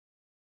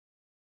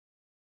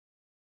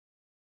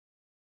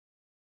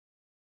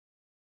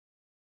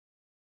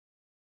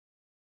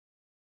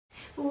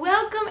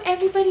Welcome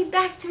everybody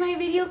back to my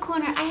video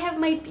corner. I have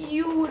my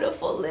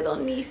beautiful little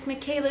niece,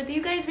 Michaela. Do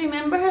you guys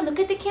remember her? Look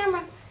at the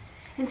camera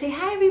and say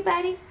hi,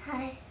 everybody.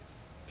 Hi.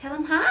 Tell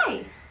them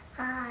hi.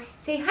 Hi.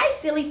 Say hi,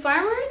 silly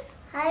farmers.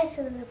 Hi,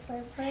 silly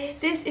farmers.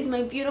 This is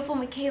my beautiful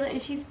Michaela,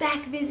 and she's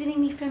back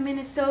visiting me from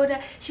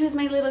Minnesota. She was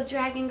my little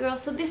dragon girl,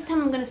 so this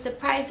time I'm going to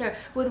surprise her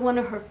with one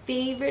of her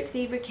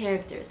favorite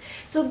characters.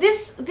 So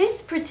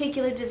this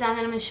particular design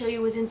that I'm going to show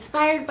you was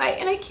inspired by,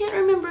 and I can't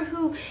remember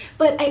who,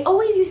 but I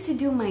always used to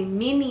do my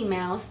Minnie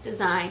Mouse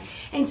design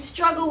and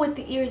struggle with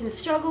the ears and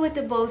struggle with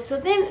the bow. So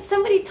then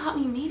somebody taught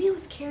me, maybe it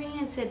was Carrie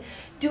Ann, said,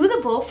 do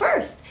the bow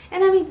first.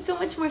 And that made so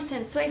much more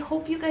sense. So I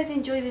hope you guys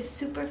enjoy this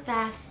super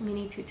fast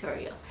mini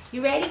tutorial.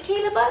 You ready,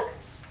 Kayla Bug?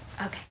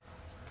 Okay.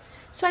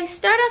 So I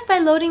start off by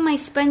loading my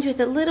sponge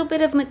with a little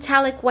bit of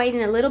metallic white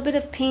and a little bit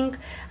of pink.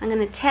 I'm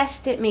going to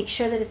test it, make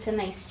sure that it's a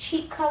nice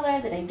cheek color,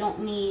 that I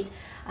don't need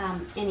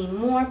any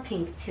more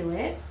pink to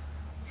it.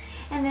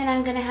 And then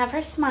I'm going to have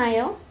her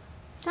smile.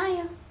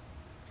 Smile.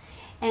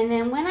 And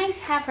then when I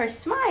have her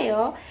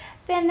smile,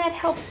 then that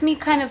helps me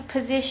kind of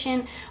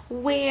position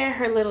where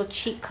her little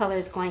cheek color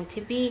is going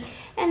to be.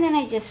 And then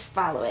I just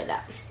follow it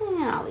up.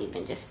 And I'll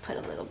even just put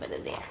a little bit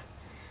of there.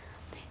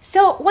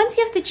 So once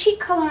you have the cheek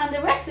color on,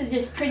 the rest is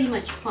just pretty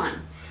much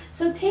fun.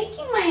 So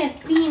taking my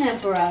Athena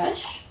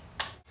brush,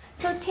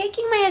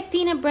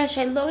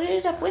 I loaded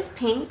it up with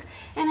pink,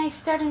 and I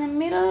start in the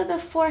middle of the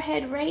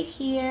forehead right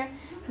here,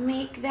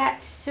 make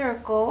that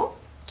circle,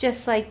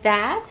 just like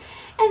that.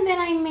 And then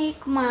I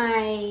make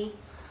my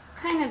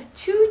kind of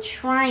two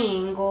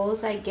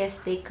triangles, I guess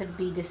they could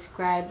be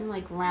described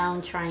like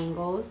round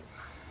triangles,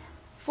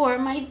 for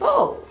my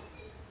bow.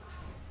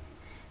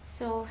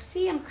 So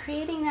see, I'm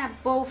creating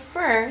that bow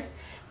first.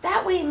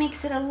 That way it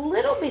makes it a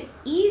little bit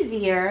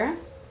easier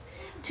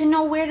to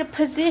know where to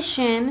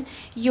position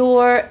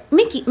your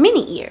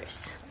Minnie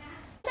ears.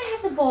 Once I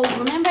have the bow,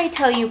 remember I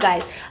tell you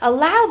guys,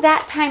 allow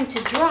that time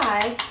to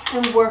dry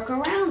and work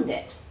around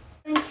it.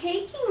 And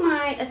taking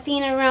my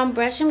Athena round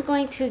brush, I'm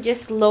going to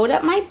just load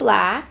up my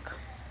black.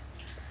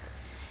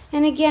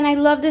 And again, I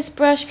love this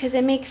brush because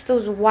it makes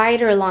those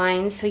wider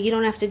lines so you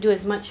don't have to do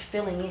as much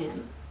filling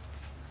in.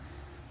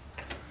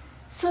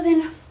 So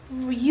then,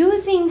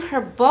 using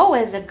her bow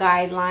as a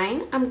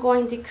guideline, I'm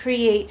going to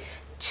create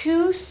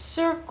two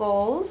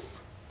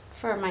circles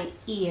for my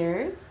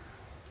ears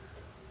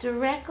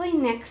directly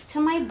next to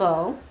my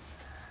bow.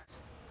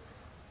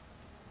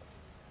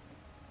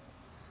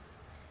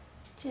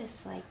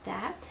 Just like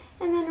that.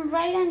 And then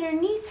right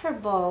underneath her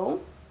bow,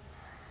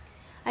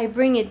 I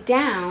bring it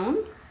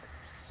down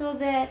so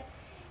that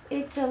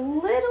it's a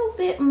little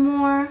bit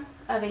more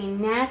of a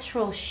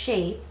natural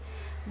shape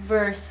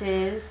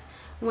versus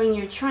when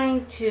you're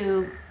trying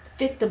to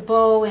fit the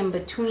bow in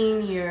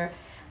between your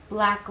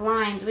black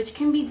lines, which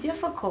can be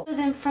difficult. So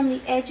then from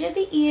the edge of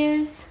the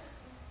ears,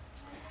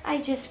 I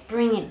just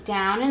bring it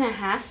down in a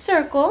half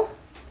circle,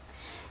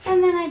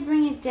 and then I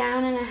bring it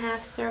down in a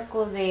half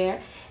circle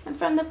there. And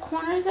from the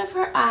corners of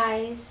her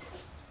eyes,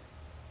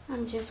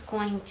 I'm just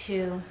going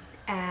to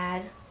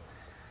add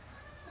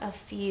a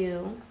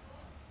few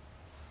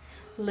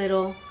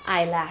little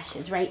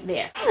eyelashes right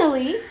there.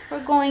 Finally,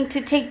 we're going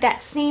to take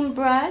that same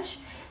brush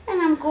and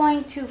I'm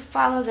going to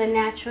follow the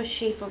natural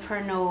shape of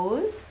her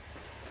nose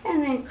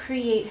and then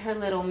create her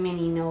little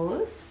mini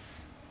nose.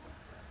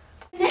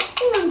 The next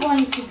thing I'm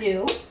going to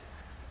do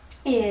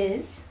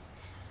is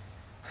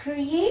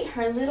create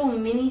her little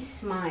mini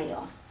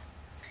smile.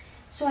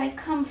 So I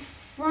come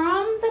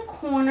from the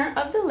corner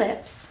of the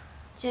lips,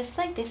 just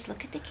like this.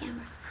 Look at the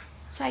camera.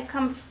 So I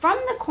come from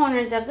the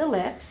corners of the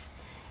lips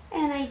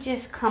and I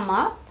just come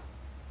up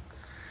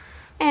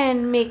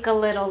and make a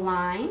little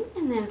line,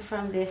 and then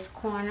from this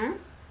corner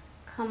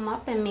come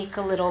up and make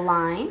a little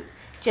line,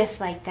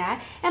 just like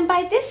that. And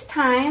by this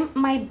time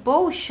my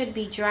bow should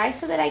be dry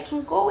so that I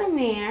can go in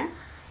there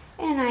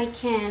and I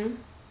can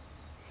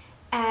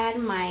add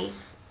my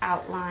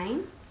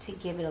outline to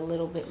give it a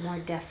little bit more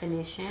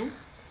definition.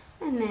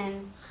 And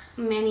then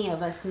many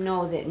of us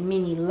know that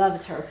Minnie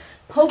loves her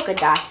polka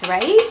dots,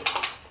 right?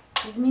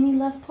 Does Minnie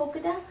love polka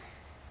dots?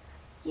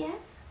 Yes?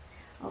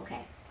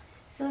 Okay.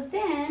 So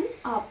then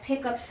I'll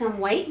pick up some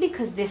white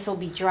because this will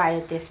be dry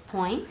at this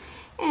point.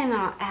 And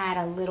I'll add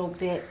a little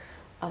bit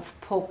of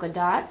polka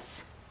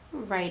dots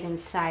right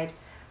inside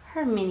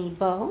her mini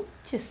bow,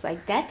 just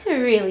like that, to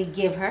really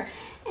give her.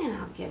 And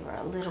I'll give her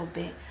a little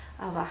bit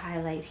of a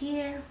highlight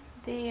here,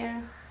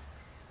 there,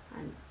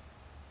 on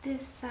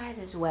this side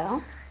as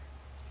well.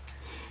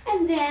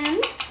 And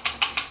then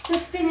to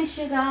finish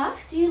it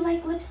off, do you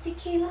like lipstick,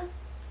 Kayla?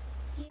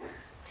 Yeah.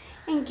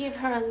 And give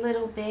her a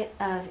little bit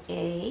of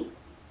a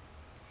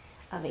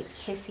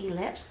kissy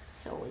lip.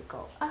 So we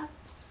go up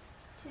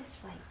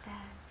just like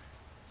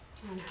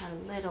that on her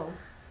little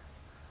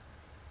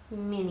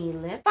mini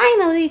lip.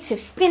 Finally, to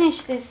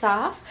finish this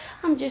off,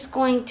 I'm just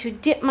going to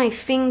dip my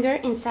finger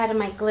inside of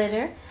my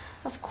glitter.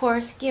 Of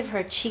course, give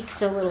her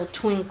cheeks a little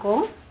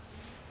twinkle.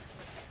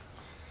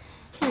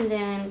 And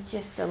then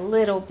just a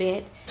little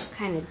bit,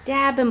 kind of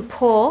dab and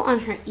pull on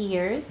her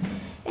ears.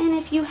 And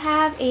if you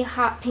have a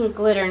hot pink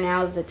glitter,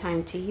 now is the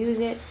time to use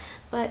it.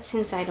 But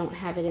since I don't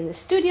have it in the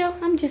studio,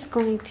 I'm just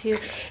going to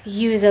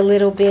use a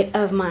little bit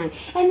of mine.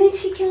 And then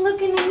she can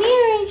look in the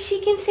mirror and she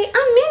can say,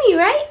 I'm Minnie,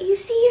 right? You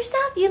see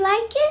yourself? You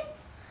like it?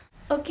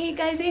 Okay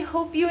guys, I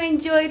hope you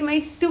enjoyed my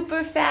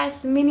super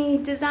fast Minnie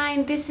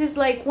design. This is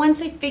like,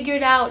 once I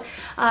figured out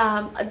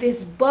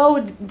this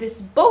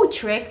bow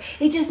trick,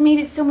 it just made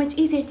it so much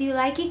easier. Do you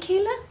like it,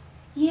 Kayla?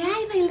 Yeah,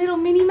 my little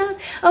Minnie Mouse.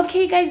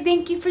 Okay guys,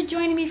 thank you for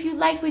joining me. If you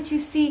like what you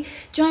see,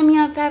 join me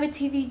on Fabit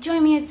TV,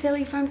 join me at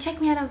Silly Farm, check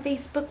me out on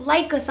Facebook,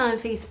 like us on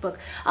Facebook,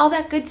 all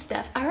that good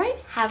stuff. All right,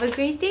 have a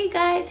great day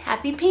guys.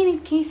 Happy painting.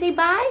 Can you say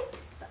bye?